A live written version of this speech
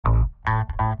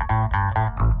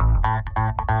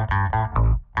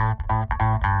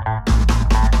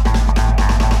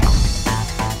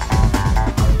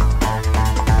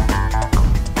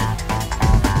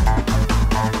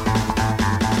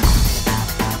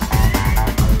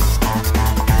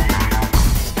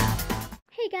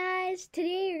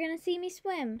see me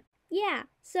swim. Yeah,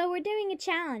 so we're doing a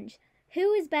challenge.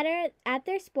 Who is better at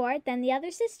their sport than the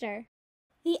other sister?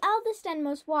 The eldest and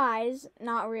most wise,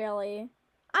 not really.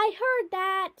 I heard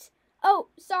that. Oh,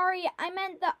 sorry, I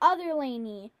meant the other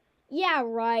Lanie. Yeah,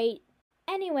 right.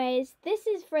 Anyways, this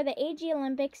is for the AG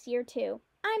Olympics Year 2.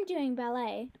 I'm doing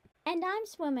ballet. And I'm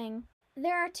swimming.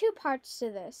 There are 2 parts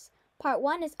to this. Part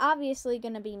 1 is obviously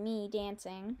going to be me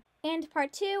dancing. And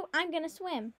part 2, I'm going to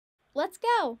swim. Let's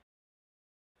go!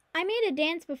 I made a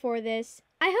dance before this.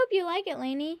 I hope you like it,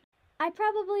 Lanie. I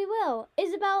probably will.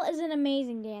 Isabelle is an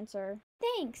amazing dancer.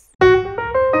 Thanks.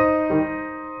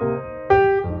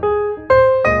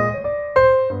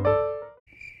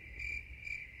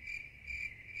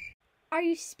 Are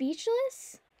you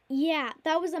speechless? Yeah,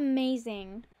 that was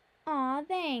amazing. Aw,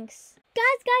 thanks.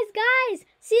 Guys!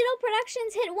 Cedo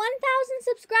Productions hit 1,000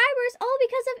 subscribers all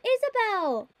because of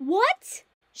Isabelle. What?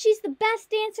 She's the best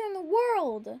dancer in the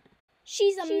world.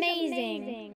 She's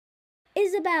amazing.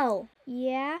 Isabelle.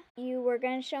 Yeah? You were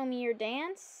gonna show me your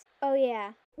dance? Oh,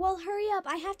 yeah. Well, hurry up.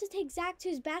 I have to take Zack to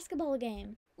his basketball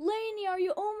game. Lanie, are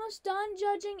you almost done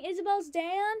judging Isabelle's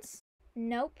dance?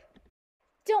 Nope.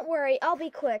 Don't worry, I'll be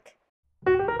quick.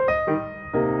 Ow.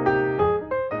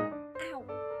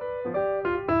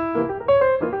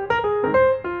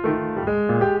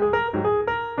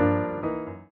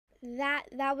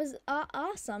 That was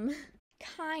awesome.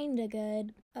 Kinda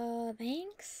good.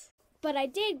 Thanks? But I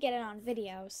did get it on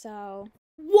video, so...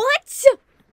 What?!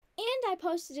 And I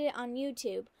posted it on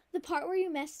YouTube. The part where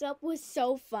you messed up was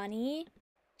so funny.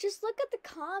 Just look at the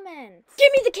comments.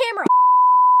 Give me the camera!